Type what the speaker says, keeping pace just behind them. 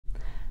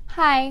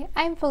Hi,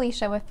 I'm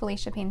Felicia with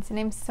Felicia Paints, and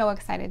I'm so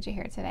excited you're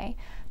here today.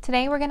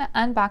 Today we're going to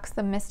unbox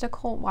the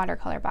Mystical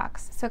Watercolor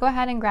box. So go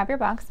ahead and grab your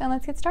box and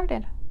let's get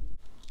started.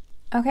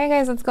 Okay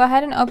guys, let's go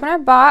ahead and open our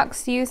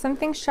box. Use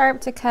something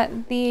sharp to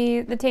cut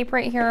the tape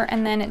right here,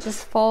 and then it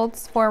just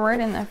folds forward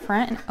in the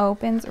front and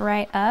opens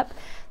right up.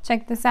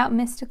 Check this out,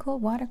 Mystical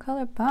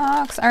Watercolor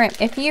box. All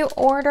right, if you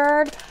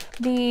ordered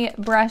the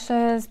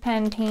brushes,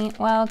 pen, paint,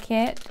 well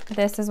kit,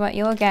 this is what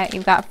you'll get.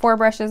 You've got 4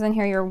 brushes in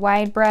here, your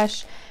wide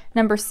brush,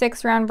 number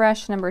 6 round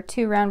brush, number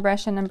 2 round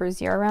brush, and number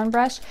 0 round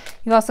brush.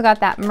 You've also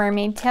got that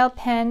mermaid tail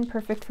pen,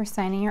 perfect for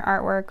signing your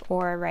artwork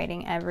or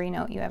writing every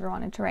note you ever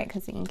wanted to write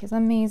because the ink is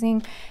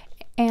amazing,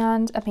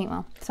 and a paint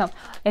well. So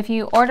if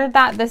you ordered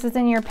that, this is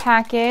in your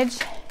package.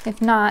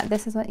 If not,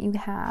 this is what you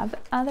have.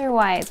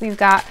 Otherwise, we've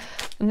got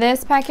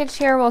this package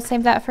here. We'll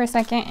save that for a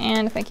second,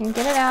 and if I can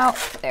get it out,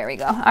 there we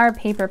go, our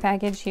paper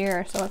package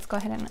here. So let's go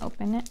ahead and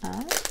open it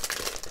up.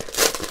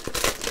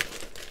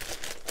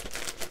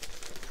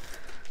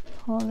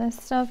 Pull this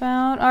stuff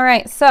out. All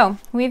right, so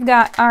we've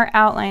got our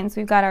outlines.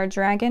 We've got our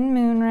Dragon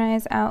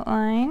Moonrise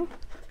outline.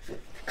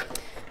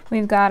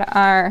 We've got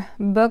our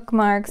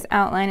bookmarks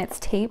outline. It's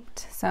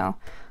taped, so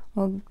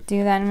we'll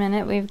do that in a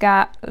minute. We've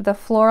got the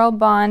Floral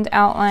Bond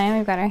outline.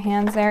 We've got our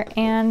hands there,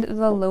 and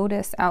the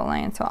Lotus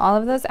outline. So all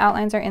of those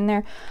outlines are in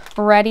there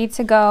ready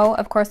to go.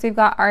 Of course, we've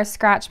got our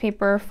scratch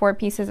paper, 4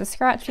 pieces of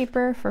scratch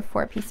paper for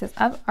 4 pieces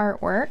of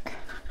artwork.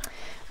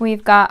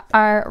 We've got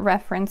our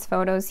reference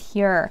photos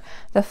here.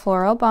 The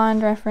Floral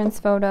Bond reference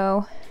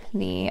photo,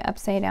 the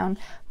upside down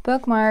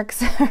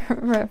bookmarks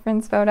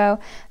reference photo,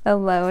 the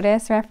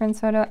Lotus reference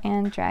photo,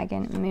 and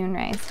Dragon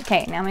Moonrise.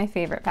 Okay, now my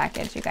favorite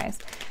package, you guys.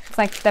 It's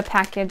like the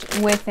package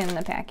within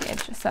the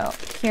package. So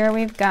here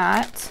we've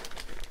got,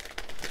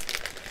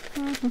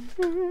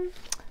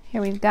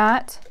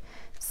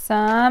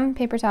 some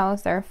paper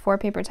towels. There are 4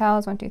 paper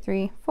towels, 1, 2,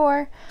 3,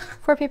 4.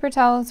 4 paper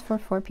towels for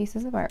 4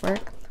 pieces of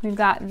artwork. We've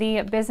got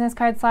the business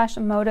card /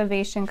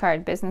 motivation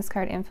card. Business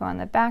card info on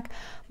the back,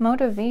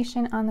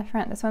 motivation on the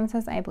front. This one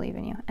says, I believe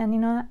in you. And you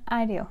know what?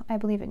 I do. I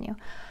believe in you.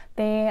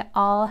 They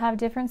all have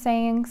different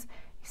sayings,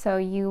 so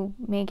you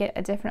may get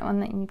a different one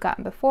than you've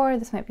gotten before.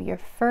 This might be your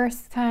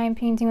first time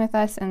painting with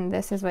us, and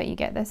this is what you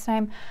get this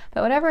time.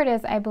 But whatever it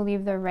is, I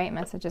believe the right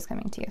message is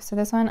coming to you. So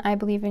this one, I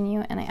believe in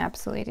you, and I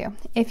absolutely do.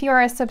 If you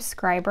are a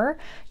subscriber,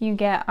 you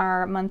get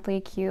our monthly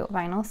cute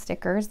vinyl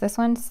stickers. This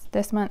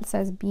month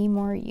says, Be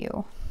More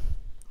You.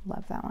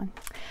 Love that one.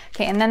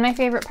 Okay, and then my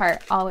favorite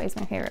part, always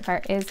my favorite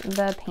part, is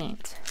the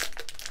paint.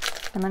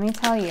 And let me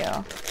tell you,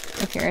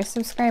 if you're a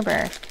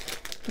subscriber,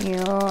 you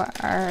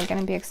are going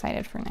to be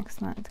excited for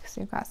next month because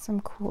we've got some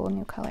cool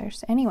new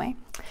colors. Anyway,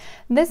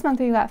 this month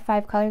we've got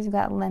 5 colors. We've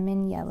got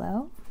lemon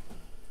yellow.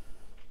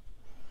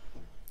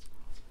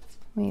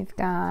 We've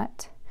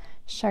got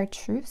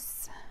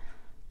chartreuse,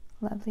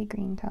 lovely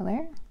green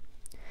color.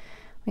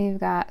 We've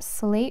got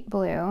slate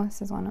blue.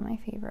 This is one of my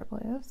favorite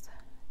blues.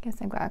 I guess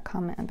I've got a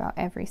comment about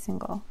every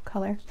single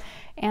color.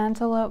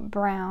 Antelope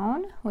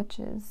brown, which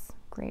is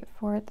great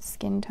for the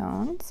skin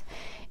tones.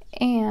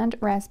 And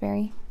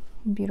raspberry,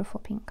 beautiful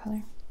pink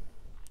color.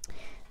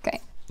 Okay,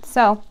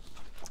 so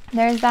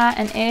there's that.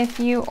 And if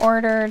you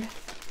ordered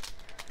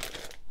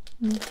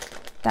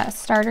that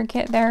starter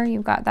kit there,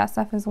 you've got that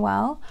stuff as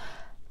well.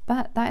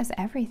 But that is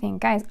everything.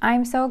 Guys,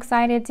 I'm so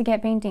excited to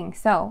get painting.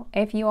 So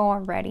if you are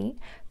ready,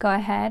 go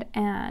ahead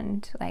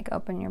and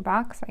open your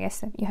box. I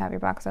guess you have your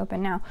box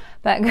open now.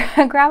 But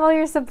grab all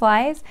your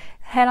supplies,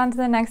 head on to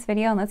the next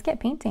video, and let's get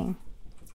painting.